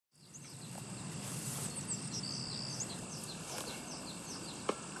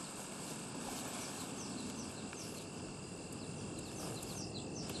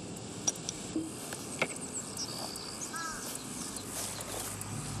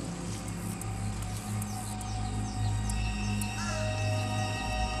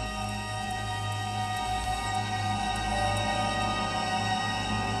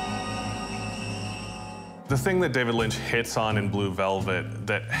The thing that David Lynch hits on in Blue Velvet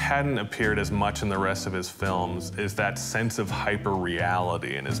that hadn't appeared as much in the rest of his films is that sense of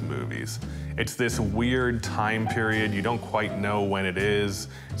hyper-reality in his movies. It's this weird time period, you don't quite know when it is.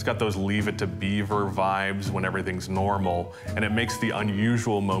 It's got those Leave It to Beaver vibes when everything's normal, and it makes the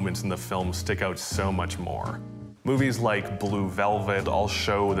unusual moments in the film stick out so much more. Movies like Blue Velvet all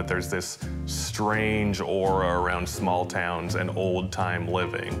show that there's this strange aura around small towns and old-time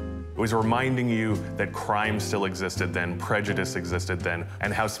living. It was reminding you that crime still existed then, prejudice existed then,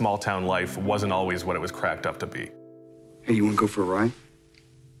 and how small-town life wasn't always what it was cracked up to be. Hey, you want to go for a ride?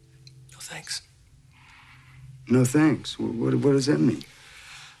 No, thanks. No thanks? What does that mean?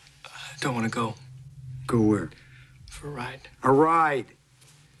 I don't want to go. Go where? For a ride. A ride?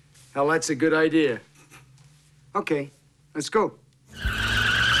 Hell, that's a good idea. Okay, let's go.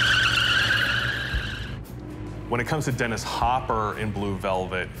 When it comes to Dennis Hopper in Blue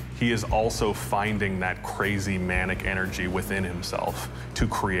Velvet, he is also finding that crazy manic energy within himself to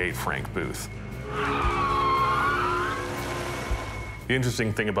create Frank Booth. The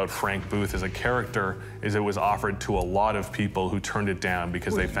interesting thing about Frank Booth as a character is it was offered to a lot of people who turned it down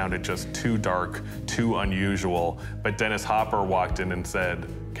because they found it just too dark, too unusual. But Dennis Hopper walked in and said,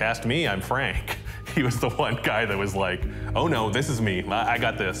 "Cast me, I'm Frank." He was the one guy that was like, "Oh no, this is me, I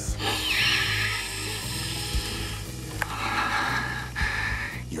got this."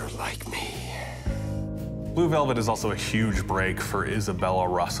 You're like me. Blue Velvet is also a huge break for Isabella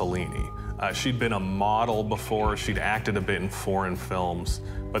Rossellini. She'd been a model before, she'd acted a bit in foreign films,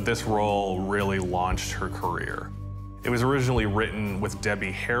 but this role really launched her career. It was originally written with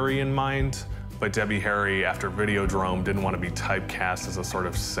Debbie Harry in mind, but Debbie Harry, after Videodrome, didn't want to be typecast as a sort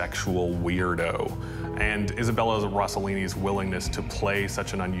of sexual weirdo. And Isabella Rossellini's willingness to play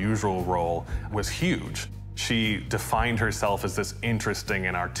such an unusual role was huge. She defined herself as this interesting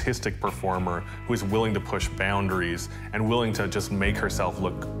and artistic performer who is willing to push boundaries and willing to just make herself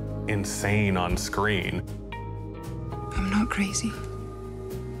look insane on screen. I'm not crazy.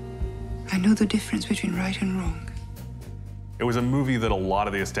 I know the difference between right and wrong. It was a movie that a lot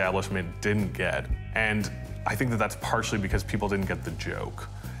of the establishment didn't get, and I think that that's partially because people didn't get the joke.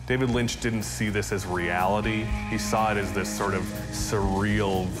 David Lynch didn't see this as reality. He saw it as this sort of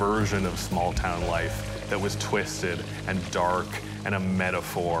surreal version of small-town life that was twisted and dark and a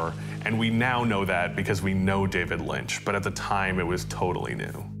metaphor. And we now know that because we know David Lynch, but at the time it was totally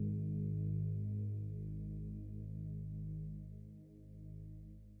new.